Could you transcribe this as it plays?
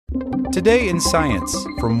Today in Science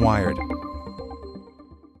from Wired.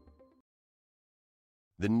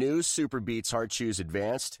 The new Super Beats Heart Chews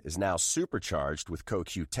Advanced is now supercharged with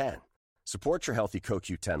CoQ10. Support your healthy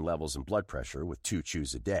CoQ10 levels and blood pressure with 2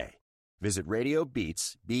 chews a day. Visit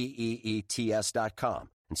RadioBeats, BEETS.com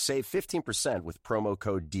and save 15% with promo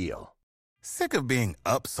code DEAL. Sick of being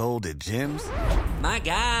upsold at gyms? My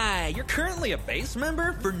guy, you're currently a base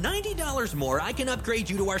member? For $90 more, I can upgrade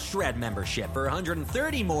you to our Shred membership. For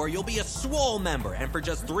 $130 more, you'll be a Swole member. And for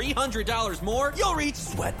just $300 more, you'll reach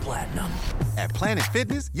Sweat Platinum. At Planet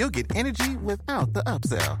Fitness, you'll get energy without the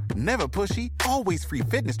upsell. Never pushy, always free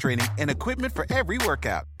fitness training and equipment for every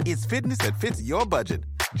workout. It's fitness that fits your budget.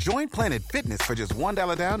 Join Planet Fitness for just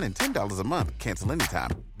 $1 down and $10 a month. Cancel anytime.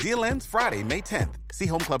 Deal ends Friday, May 10th. See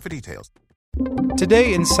Home Club for details.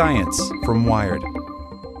 Today in Science from Wired.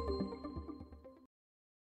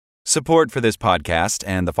 Support for this podcast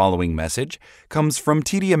and the following message comes from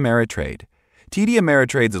TD Ameritrade. TD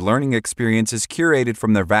Ameritrade's learning experience is curated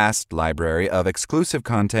from their vast library of exclusive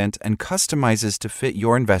content and customizes to fit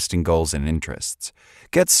your investing goals and interests.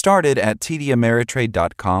 Get started at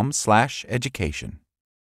tdameritrade.com/education.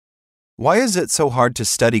 Why is it so hard to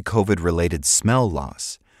study COVID-related smell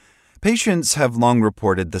loss? Patients have long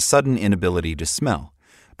reported the sudden inability to smell,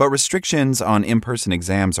 but restrictions on in-person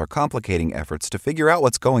exams are complicating efforts to figure out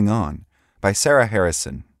what's going on. By Sarah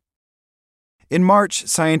Harrison. In March,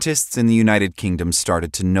 scientists in the United Kingdom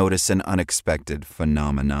started to notice an unexpected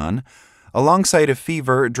phenomenon. Alongside a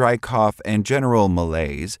fever, dry cough, and general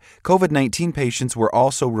malaise, COVID-19 patients were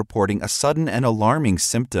also reporting a sudden and alarming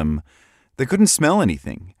symptom. They couldn't smell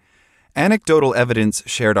anything. Anecdotal evidence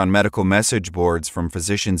shared on medical message boards from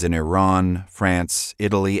physicians in Iran, France,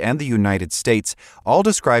 Italy, and the United States all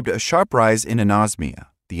described a sharp rise in anosmia,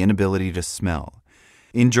 the inability to smell.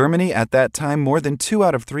 In Germany, at that time, more than 2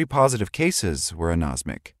 out of 3 positive cases were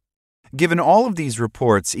anosmic. Given all of these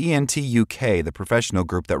reports, ENT UK, the professional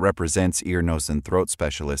group that represents ear, nose, and throat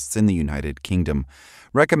specialists in the United Kingdom,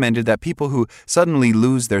 recommended that people who suddenly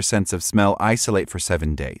lose their sense of smell isolate for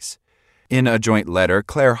 7 days. In a joint letter,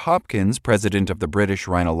 Claire Hopkins, president of the British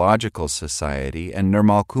Rhinological Society, and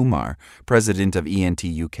Nirmal Kumar, president of ENT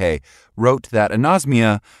UK, wrote that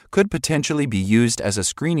anosmia could potentially be used as a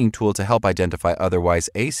screening tool to help identify otherwise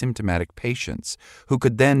asymptomatic patients, who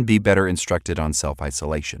could then be better instructed on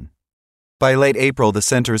self-isolation. By late April, the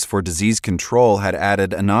Centers for Disease Control had added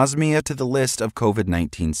anosmia to the list of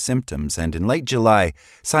COVID-19 symptoms, and in late July,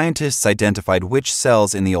 scientists identified which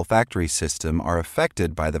cells in the olfactory system are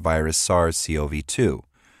affected by the virus SARS-CoV-2.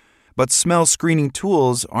 But smell screening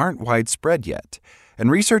tools aren't widespread yet, and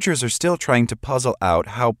researchers are still trying to puzzle out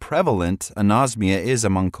how prevalent anosmia is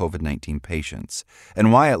among COVID-19 patients,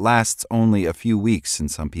 and why it lasts only a few weeks in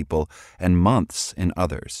some people and months in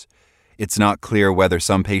others. It's not clear whether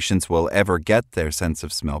some patients will ever get their sense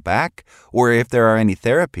of smell back, or if there are any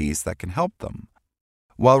therapies that can help them.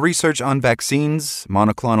 While research on vaccines,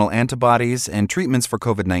 monoclonal antibodies, and treatments for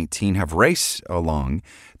COVID-19 have raced along,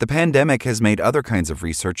 the pandemic has made other kinds of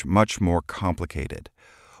research much more complicated.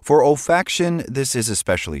 For olfaction, this is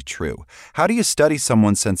especially true. How do you study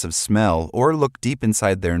someone's sense of smell or look deep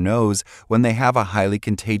inside their nose when they have a highly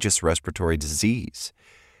contagious respiratory disease?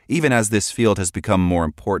 Even as this field has become more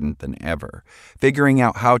important than ever, figuring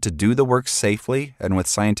out how to do the work safely and with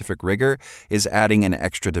scientific rigor is adding an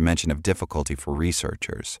extra dimension of difficulty for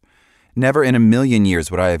researchers. Never in a million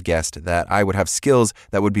years would I have guessed that I would have skills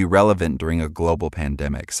that would be relevant during a global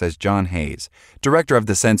pandemic, says John Hayes, director of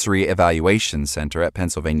the Sensory Evaluation Center at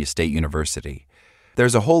Pennsylvania State University.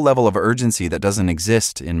 There's a whole level of urgency that doesn't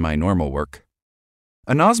exist in my normal work.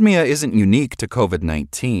 Anosmia isn't unique to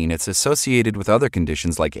COVID-19. It's associated with other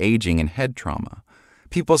conditions like aging and head trauma.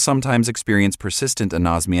 People sometimes experience persistent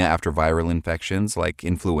anosmia after viral infections like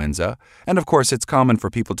influenza, and of course it's common for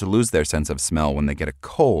people to lose their sense of smell when they get a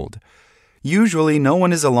cold. Usually no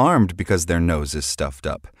one is alarmed because their nose is stuffed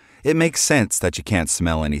up. It makes sense that you can't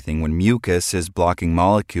smell anything when mucus is blocking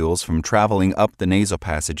molecules from traveling up the nasal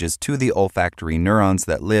passages to the olfactory neurons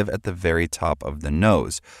that live at the very top of the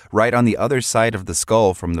nose, right on the other side of the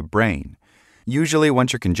skull from the brain. Usually,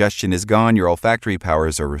 once your congestion is gone, your olfactory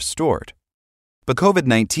powers are restored. But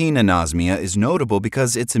COVID-19 anosmia is notable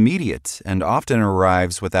because it's immediate and often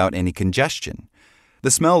arrives without any congestion. The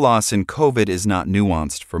smell loss in COVID is not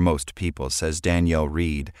nuanced for most people, says Danielle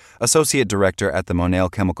Reed, Associate Director at the Monell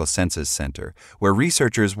Chemical Senses Center, where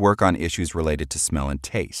researchers work on issues related to smell and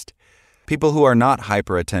taste. People who are not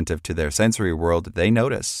hyper-attentive to their sensory world, they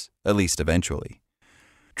notice, at least eventually.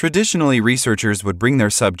 Traditionally, researchers would bring their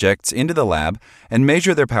subjects into the lab and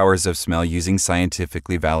measure their powers of smell using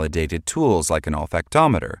scientifically validated tools like an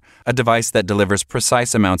olfactometer, a device that delivers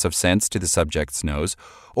precise amounts of scents to the subject's nose,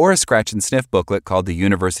 or a scratch and sniff booklet called the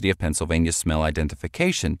University of Pennsylvania Smell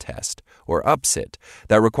Identification Test, or UPSIT,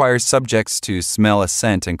 that requires subjects to smell a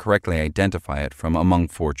scent and correctly identify it from among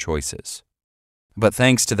 4 choices. But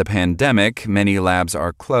thanks to the pandemic, many labs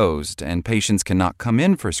are closed and patients cannot come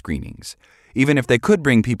in for screenings. Even if they could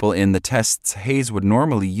bring people in, the tests Hayes would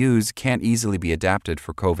normally use can't easily be adapted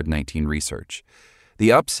for COVID-19 research. The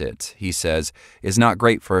UPSIT, he says, is not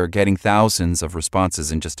great for getting thousands of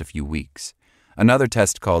responses in just a few weeks. Another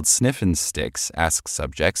test called Sniff and Sticks asks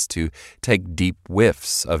subjects to take deep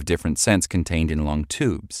whiffs of different scents contained in long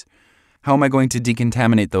tubes. How am I going to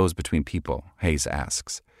decontaminate those between people? Hayes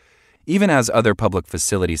asks. Even as other public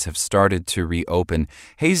facilities have started to reopen,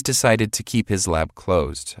 Hayes decided to keep his lab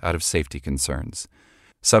closed out of safety concerns.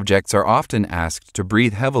 Subjects are often asked to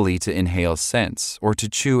breathe heavily to inhale scents or to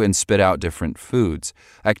chew and spit out different foods,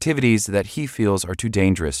 activities that he feels are too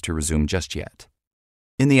dangerous to resume just yet.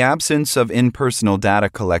 In the absence of in-person data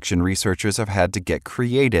collection, researchers have had to get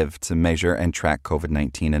creative to measure and track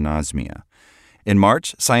COVID-19 anosmia. In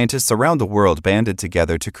March, scientists around the world banded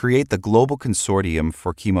together to create the Global Consortium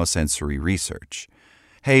for Chemosensory Research.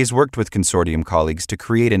 Hayes worked with consortium colleagues to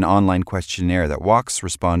create an online questionnaire that walks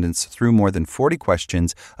respondents through more than 40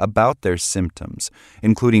 questions about their symptoms,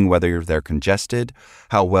 including whether they're congested,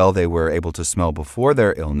 how well they were able to smell before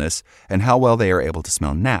their illness, and how well they are able to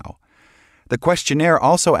smell now. The questionnaire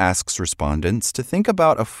also asks respondents to think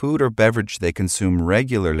about a food or beverage they consume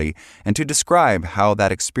regularly and to describe how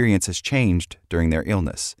that experience has changed during their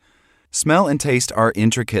illness. Smell and taste are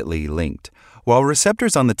intricately linked. While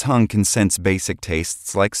receptors on the tongue can sense basic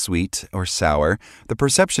tastes like sweet or sour, the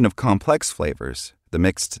perception of complex flavors, the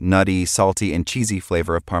mixed nutty, salty, and cheesy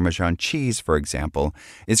flavor of Parmesan cheese, for example,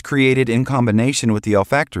 is created in combination with the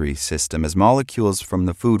olfactory system as molecules from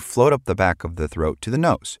the food float up the back of the throat to the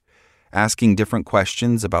nose. Asking different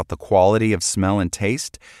questions about the quality of smell and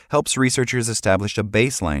taste helps researchers establish a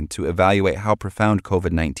baseline to evaluate how profound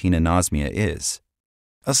COVID-19 anosmia is.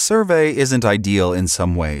 A survey isn't ideal in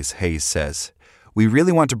some ways, Hayes says. We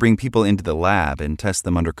really want to bring people into the lab and test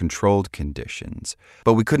them under controlled conditions,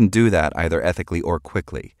 but we couldn't do that either ethically or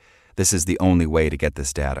quickly. This is the only way to get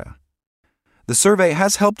this data. The survey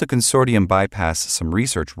has helped a consortium bypass some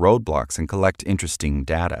research roadblocks and collect interesting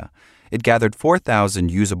data. It gathered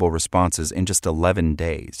 4,000 usable responses in just 11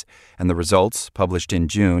 days, and the results, published in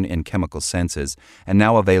June in Chemical Senses and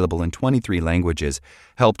now available in 23 languages,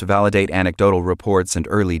 helped validate anecdotal reports and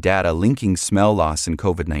early data linking smell loss and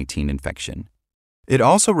COVID-19 infection. It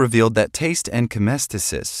also revealed that taste and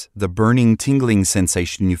chemesthesis, the burning, tingling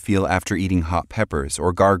sensation you feel after eating hot peppers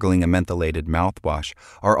or gargling a mentholated mouthwash,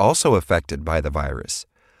 are also affected by the virus.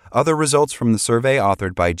 Other results from the survey,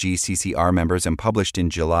 authored by GCCR members and published in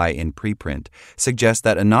July in preprint, suggest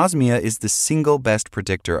that anosmia is the single best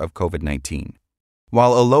predictor of COVID-19.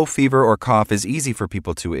 While a low fever or cough is easy for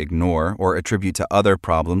people to ignore or attribute to other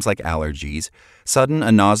problems like allergies, sudden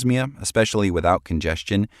anosmia, especially without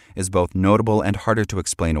congestion, is both notable and harder to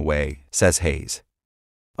explain away, says Hayes.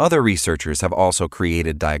 Other researchers have also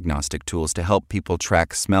created diagnostic tools to help people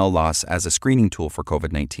track smell loss as a screening tool for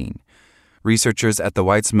COVID-19. Researchers at the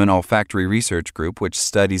Weitzman Olfactory Research Group, which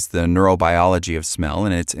studies the neurobiology of smell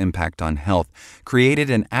and its impact on health, created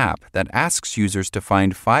an app that asks users to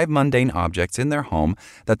find 5 mundane objects in their home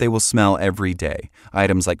that they will smell every day,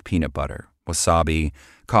 items like peanut butter, wasabi,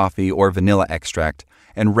 coffee, or vanilla extract,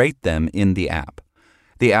 and rate them in the app.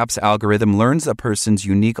 The app's algorithm learns a person's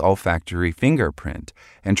unique olfactory fingerprint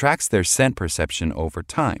and tracks their scent perception over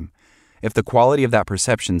time. If the quality of that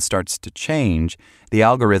perception starts to change, the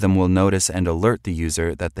algorithm will notice and alert the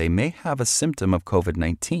user that they may have a symptom of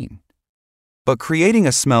COVID-19. But creating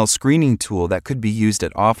a smell screening tool that could be used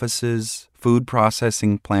at offices, food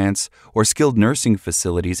processing plants, or skilled nursing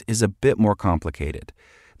facilities is a bit more complicated.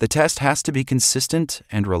 The test has to be consistent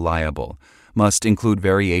and reliable, must include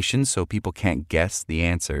variations so people can't guess the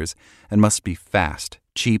answers, and must be fast,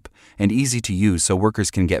 cheap, and easy to use so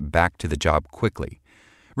workers can get back to the job quickly.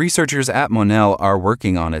 Researchers at Monell are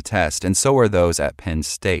working on a test, and so are those at Penn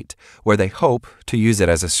State, where they hope to use it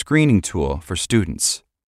as a screening tool for students.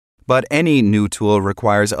 But any new tool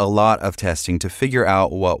requires a lot of testing to figure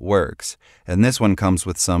out what works, and this one comes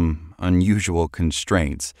with some unusual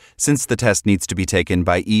constraints, since the test needs to be taken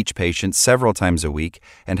by each patient several times a week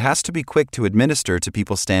and has to be quick to administer to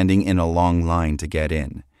people standing in a long line to get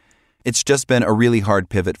in. It's just been a really hard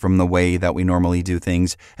pivot from the way that we normally do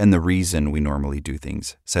things and the reason we normally do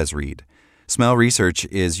things, says Reed. Smell research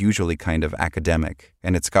is usually kind of academic,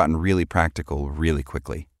 and it's gotten really practical really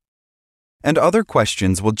quickly. And other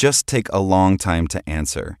questions will just take a long time to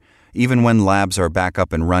answer, even when labs are back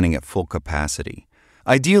up and running at full capacity.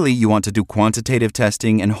 Ideally, you want to do quantitative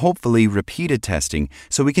testing and hopefully repeated testing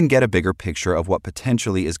so we can get a bigger picture of what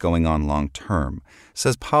potentially is going on long term,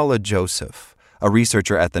 says Paula Joseph, a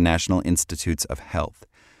researcher at the National Institutes of Health.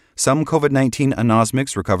 Some COVID-19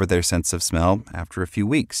 anosmics recover their sense of smell after a few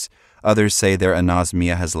weeks. Others say their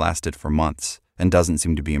anosmia has lasted for months and doesn't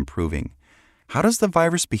seem to be improving. How does the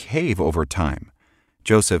virus behave over time?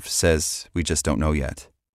 Joseph says we just don't know yet.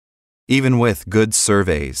 Even with good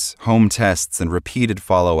surveys, home tests, and repeated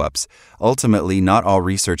follow-ups, ultimately not all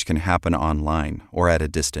research can happen online or at a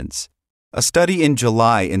distance. A study in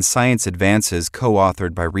July in Science Advances,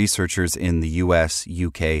 co-authored by researchers in the US,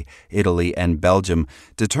 UK, Italy, and Belgium,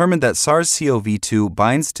 determined that SARS-CoV-2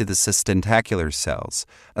 binds to the sustentacular cells,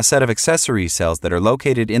 a set of accessory cells that are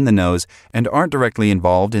located in the nose and aren't directly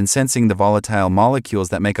involved in sensing the volatile molecules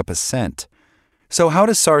that make up a scent. So how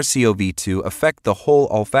does SARS-CoV-2 affect the whole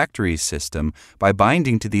olfactory system by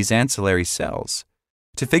binding to these ancillary cells?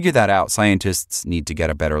 To figure that out, scientists need to get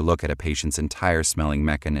a better look at a patient's entire smelling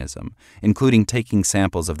mechanism, including taking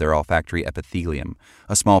samples of their olfactory epithelium,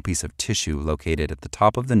 a small piece of tissue located at the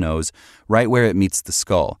top of the nose, right where it meets the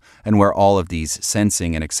skull, and where all of these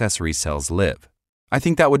sensing and accessory cells live. I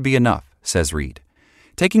think that would be enough, says Reed.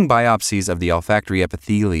 Taking biopsies of the olfactory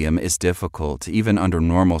epithelium is difficult, even under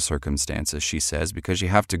normal circumstances, she says, because you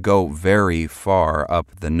have to go very far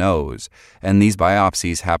up the nose, and these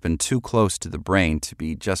biopsies happen too close to the brain to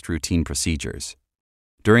be just routine procedures.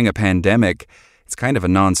 During a pandemic, it's kind of a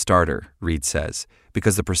non-starter, Reed says,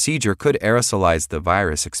 because the procedure could aerosolize the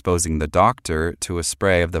virus, exposing the doctor to a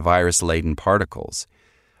spray of the virus-laden particles.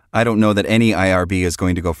 I don't know that any IRB is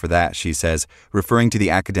going to go for that, she says, referring to the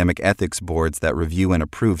academic ethics boards that review and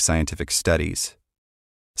approve scientific studies.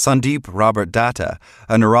 Sandeep Robert Datta,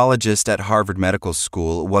 a neurologist at Harvard Medical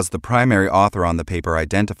School, was the primary author on the paper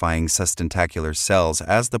identifying sustentacular cells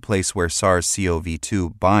as the place where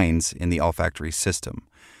SARS-CoV-2 binds in the olfactory system.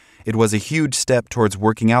 It was a huge step towards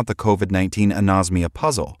working out the COVID-19 anosmia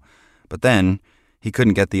puzzle. But then, he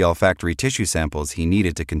couldn't get the olfactory tissue samples he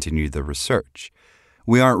needed to continue the research.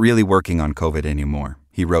 We aren't really working on COVID anymore,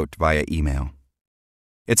 he wrote via email.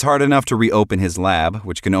 It's hard enough to reopen his lab,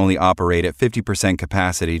 which can only operate at 50%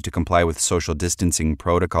 capacity to comply with social distancing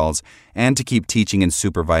protocols and to keep teaching and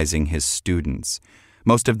supervising his students.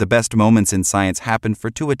 Most of the best moments in science happen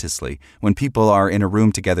fortuitously when people are in a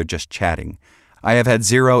room together just chatting. I have had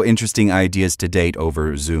zero interesting ideas to date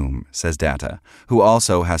over Zoom, says Datta, who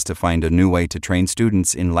also has to find a new way to train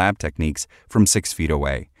students in lab techniques from 6 feet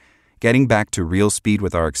away. Getting back to real speed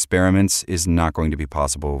with our experiments is not going to be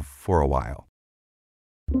possible for a while.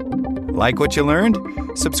 Like what you learned?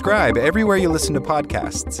 Subscribe everywhere you listen to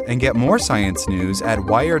podcasts and get more science news at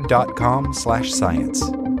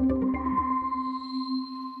wired.com/science.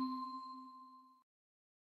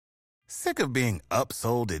 Sick of being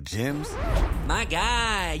upsold at gyms? My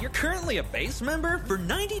guy, you're currently a base member? For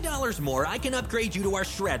 $90 more, I can upgrade you to our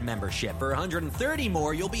Shred membership. For $130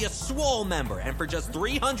 more, you'll be a Swole member. And for just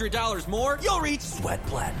 $300 more, you'll reach Sweat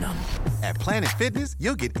Platinum. At Planet Fitness,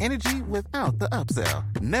 you'll get energy without the upsell.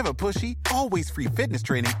 Never pushy, always free fitness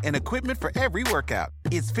training and equipment for every workout.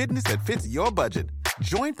 It's fitness that fits your budget.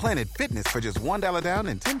 Join Planet Fitness for just $1 down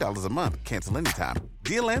and $10 a month. Cancel anytime.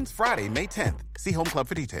 Deal ends Friday, May 10th. See Home Club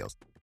for details.